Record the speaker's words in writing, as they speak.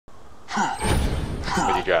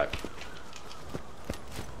What you got?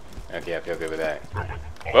 Okay, I feel good with that.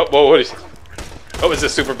 Whoa, whoa, what is... Oh, it's a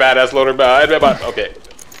super badass loader. Okay.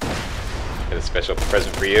 Got a special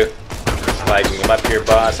present for you. Sliding them up here,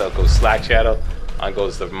 boss. Out goes Slack Shadow. On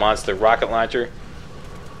goes the monster rocket launcher.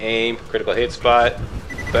 Aim, critical hit spot.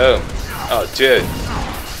 Boom. Oh, dude.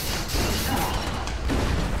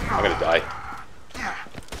 I'm gonna die.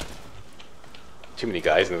 Too many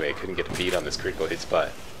guys in the way. I couldn't get a beat on this critical hit spot.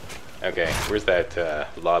 Okay, where's that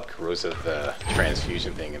lob corrosive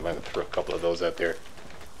transfusion thing? I'm gonna throw a couple of those out there.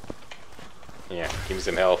 Yeah, give me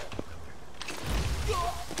some health.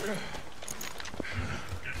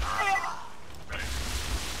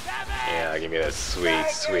 Yeah, give me that sweet,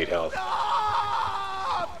 sweet health.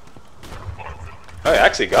 Oh, I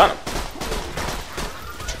actually got him.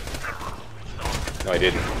 No, I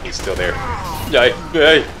didn't. He's still there. Yay!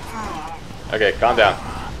 Yay! Okay, calm down.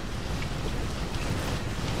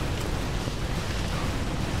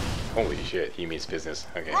 Holy shit, he means business.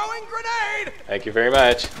 Okay. Throwing grenade! Thank you very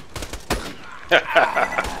much.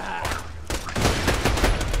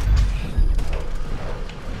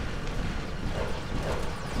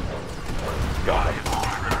 God.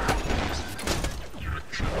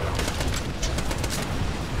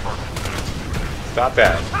 Stop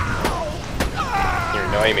that. You're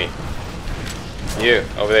annoying me. You,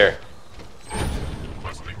 over there.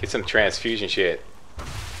 Get some transfusion shit.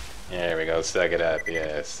 Yeah, there we go. Suck it up.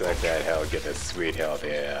 Yeah, suck that hell. Get that sweet health.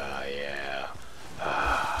 Yeah, yeah.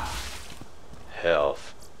 Ah.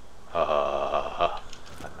 Health. Ah.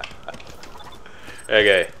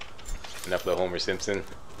 Okay. Enough of the Homer Simpson.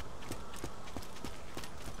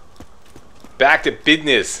 Back to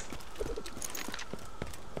business.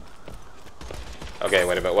 Okay,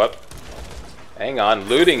 wait a minute. What? Hang on.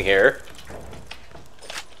 Looting here.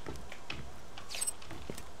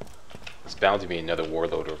 There's bound to be another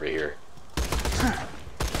warlord over here.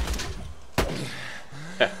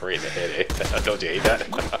 Right in the head, eh? Don't you hate that?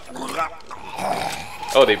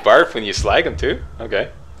 Oh, they barf when you slag them too?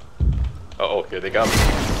 Okay. Uh-oh, here they come.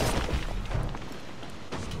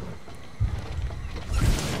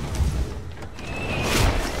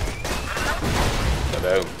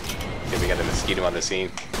 Hello. Okay, we got a mosquito on the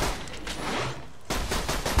scene.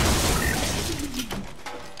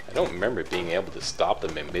 I don't remember being able to stop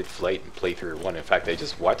them in mid-flight and play through one. In fact, I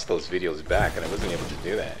just watched those videos back and I wasn't able to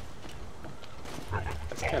do that.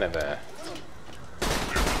 That's kind of a...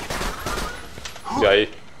 Die.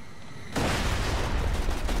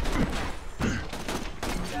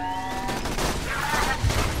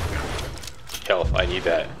 Health, I need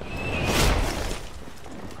that.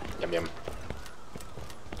 Yum yum.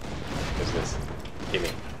 What's this? Gimme.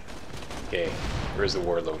 Okay, where's the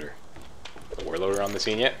warloader? The warloader on the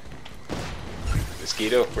scene yet?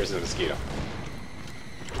 Mosquito? Where's the mosquito?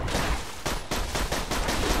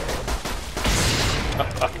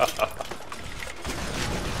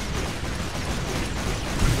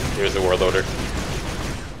 Here's the warloader.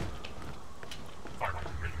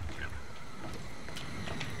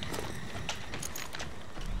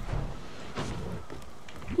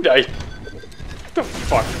 Die. The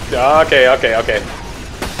fuck? Okay, okay, okay.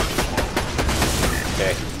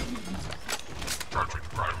 Okay.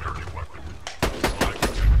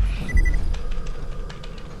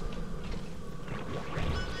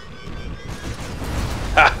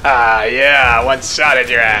 Haha, yeah, one shot at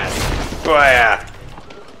your ass. Boy, yeah.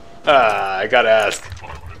 I gotta ask.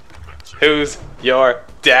 Who's your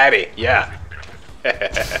daddy? Yeah.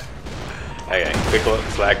 Okay, quick look,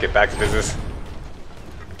 Slack, get back to business.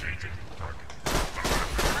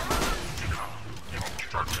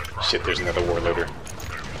 Shit, there's another warloader.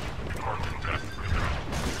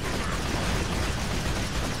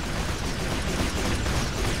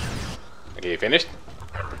 Okay, you finished?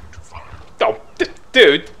 Oh,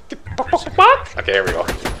 dude! Okay, here we go.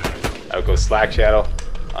 Out goes Slack Shadow.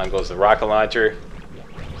 On goes the rocket launcher.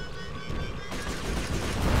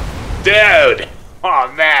 Dude! Oh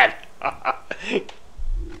man!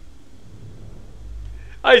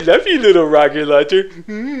 I love you, little rocket launcher.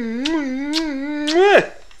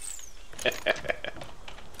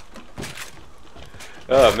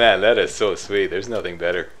 Oh man, that is so sweet. There's nothing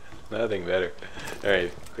better. Nothing better.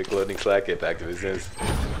 Alright, quick loading Slack, get back to business.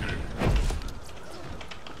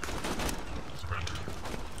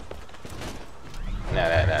 No.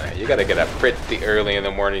 You gotta get up pretty early in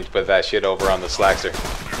the morning to put that shit over on the Slackster.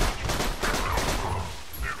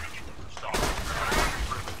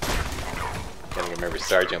 Gotta remember,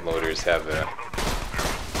 Sergeant loaders have a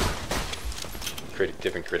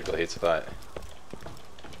different critical hit spot.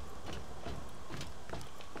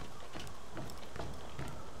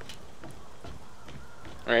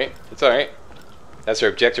 Alright, it's alright. That's our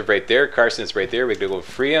objective right there. Carson's right there. We're gonna go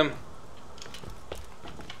free him.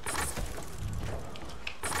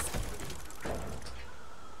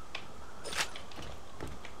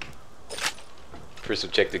 First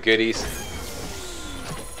we'll check the goodies.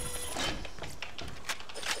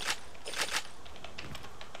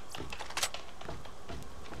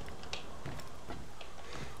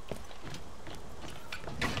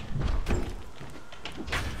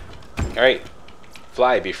 Alright.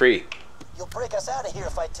 Fly, be free. You'll break us out of here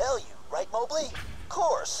if I tell you, right, Mobley? Of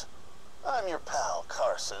course. I'm your pal,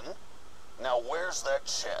 Carson. Now where's that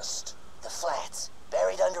chest? The flats,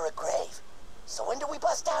 buried under a grave. So when do we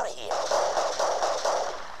bust out of here?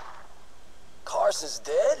 Carson's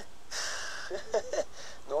dead?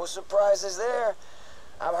 No surprises there.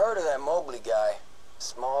 I've heard of that Mobley guy.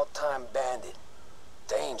 Small-time bandit.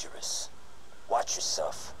 Dangerous. Watch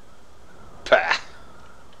yourself. Pah.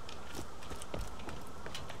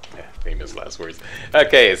 Yeah, famous last words.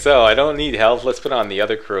 Okay, so I don't need health. Let's put on the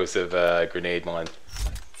other corrosive grenade one.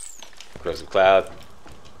 Corrosive cloud.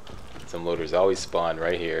 Some loaders always spawn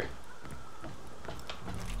right here.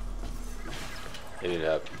 Hit it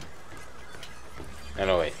up.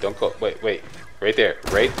 No, wait, don't go. Wait. Right there.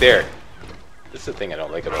 Right there. This is the thing I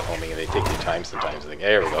don't like about homing, and they take their time sometimes. Like,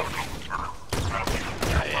 there we go.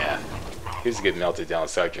 Yeah. Here's a good melted down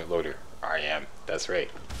Sergeant Loader. I am. That's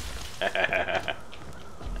right.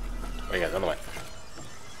 Oh, we got another one.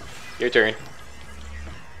 Your turn.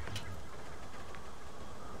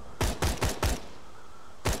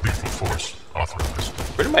 Lethal force authorized.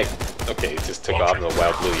 Where did my... Okay, it just took off in the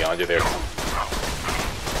wild blue yonder there.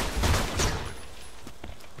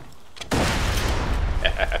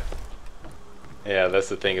 Yeah, that's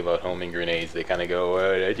the thing about homing grenades. They kind of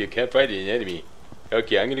go, you can't find an enemy.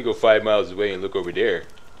 Okay, I'm going to go 5 miles away and look over there.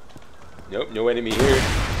 Nope, no enemy here.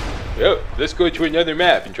 Oh, let's go to another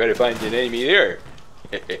map and try to find an enemy there.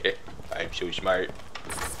 I'm so smart.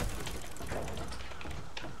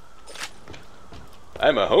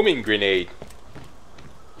 I'm a homing grenade.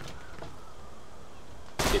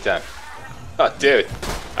 Get down. Oh, dude.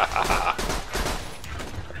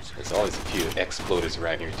 There's always a few exploders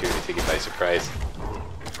around here too. They take it by surprise.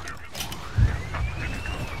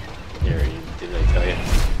 Here, didn't I tell you?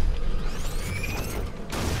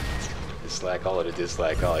 Dislike all it, a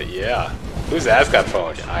dislike all it. Yeah. Who's that got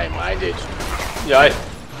phone? I minded. Yeah.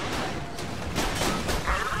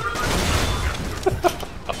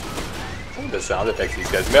 Some of the sound effects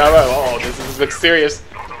these guys. Man, oh, this looks serious.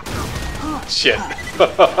 Shit.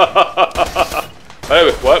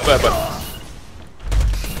 What?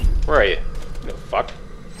 Where are you? No fuck.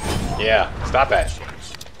 Yeah, stop that.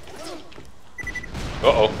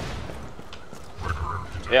 Uh-oh.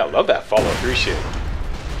 Yeah, I love that follow through shit.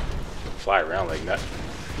 Fly around like that.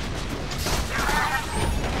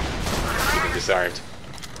 Getting disarmed.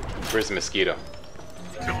 Where's the mosquito?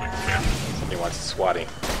 Somebody wants swatting.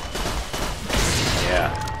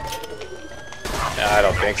 Yeah. I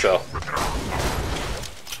don't think so.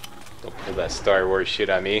 Don't pull that Star Wars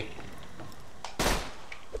shit on me.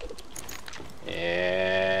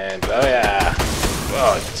 And oh yeah.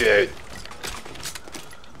 Oh dude.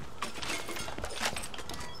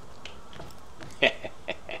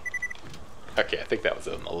 Okay, I think that was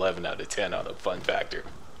an 11 out of 10 on the fun factor.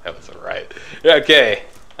 That was alright. Okay,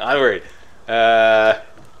 onward. There's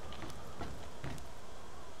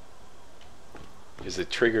a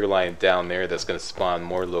trigger line down there that's going to spawn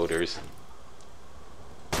more loaders.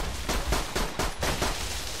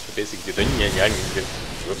 So basically,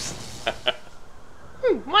 whoops.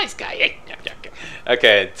 My guy.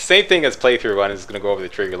 Okay, same thing as playthrough one. Is going to go over the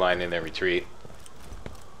trigger line and then retreat.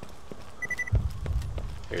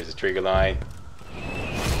 Here's the trigger line.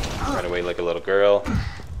 Run away like a little girl.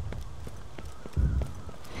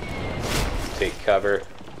 Take cover.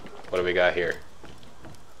 What do we got here?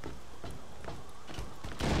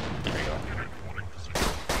 There we go.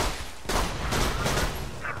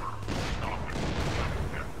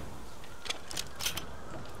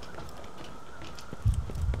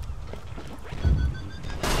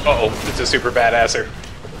 Uh-oh, it's a super badasser.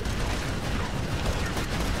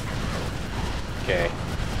 Okay.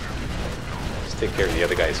 Let's take care of the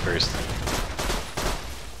other guys first.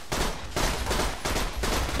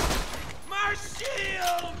 My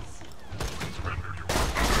shields!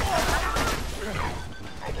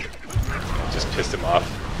 Just pissed him off.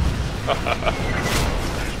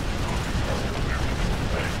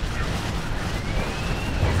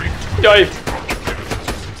 Dive!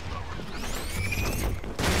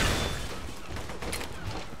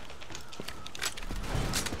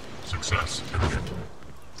 Success.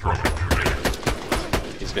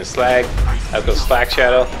 He's been slagged. Out goes Slack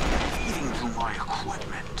Shadow. Feeding to my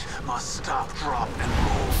equipment must stop, drop, and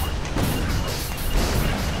roll.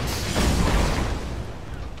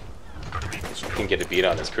 Can get a beat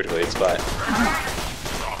on this critical hit spot.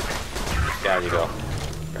 Down you go.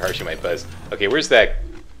 Your Harshy might buzz. Okay, where's that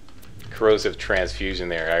corrosive transfusion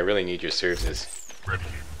there? I really need your services.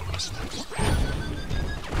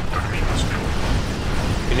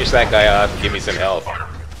 Finish that guy off and give me some health.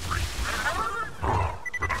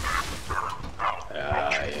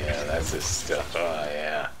 Ah, yeah, that's his stuff. Oh,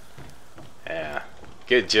 yeah. Yeah.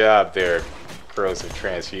 Good job there, corrosive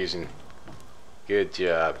transfusion. Good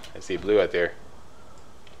job. I see blue out there.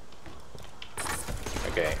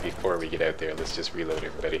 Okay, before we get out there, let's just reload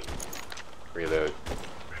everybody. Reload.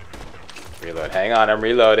 Reload. Hang on, I'm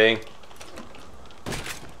reloading.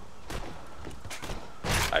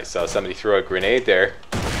 I saw somebody throw a grenade there.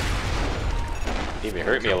 Even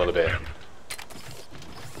hurt me a little bit.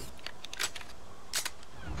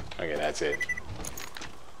 Okay, that's it.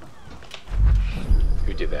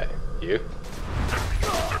 Who did that? You?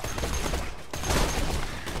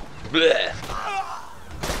 Blech.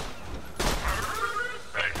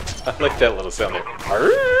 I like that little sound there.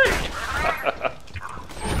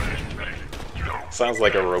 Sounds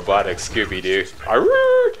like a robotic Scooby-Doo.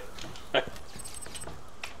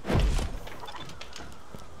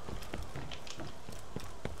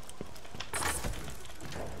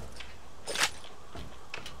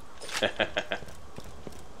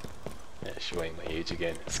 Yeah, showing my age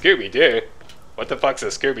again. Scooby-Doo? What the fuck's a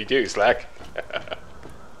Scooby-Doo, Slack?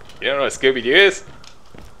 You don't know what Scooby-Doo is?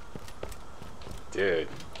 Dude.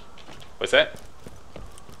 What's that?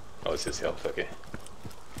 Oh, it's just health, okay.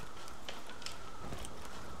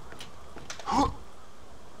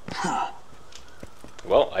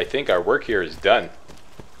 Well, I think our work here is done.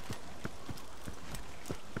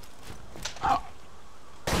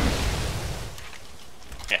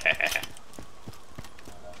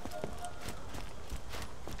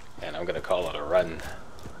 And I'm gonna call it a run.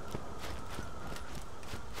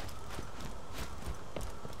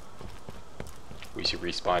 We should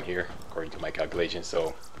respawn here, according to my calculations.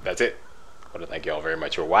 So that's it. I want to thank you all very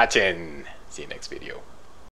much for watching. See you next video.